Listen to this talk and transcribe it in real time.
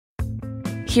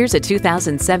Here's a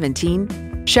 2017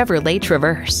 Chevrolet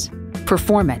Traverse.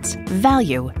 Performance,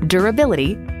 value,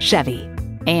 durability, Chevy.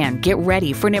 And get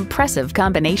ready for an impressive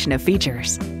combination of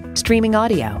features: streaming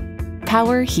audio,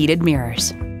 power heated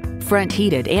mirrors, front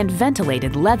heated and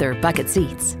ventilated leather bucket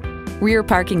seats, rear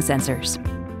parking sensors,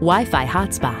 Wi-Fi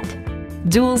hotspot,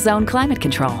 dual zone climate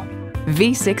control,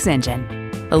 V6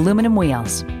 engine, aluminum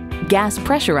wheels, gas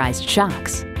pressurized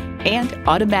shocks, and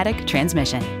automatic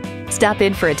transmission. Stop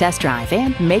in for a test drive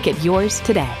and make it yours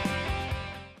today.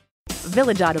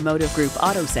 Village Automotive Group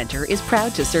Auto Center is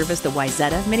proud to service the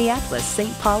Wayzata, Minneapolis,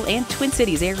 St. Paul, and Twin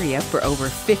Cities area for over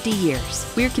 50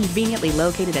 years. We're conveniently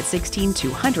located at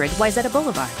 16200 Wayzata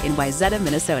Boulevard in Wayzata,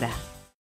 Minnesota.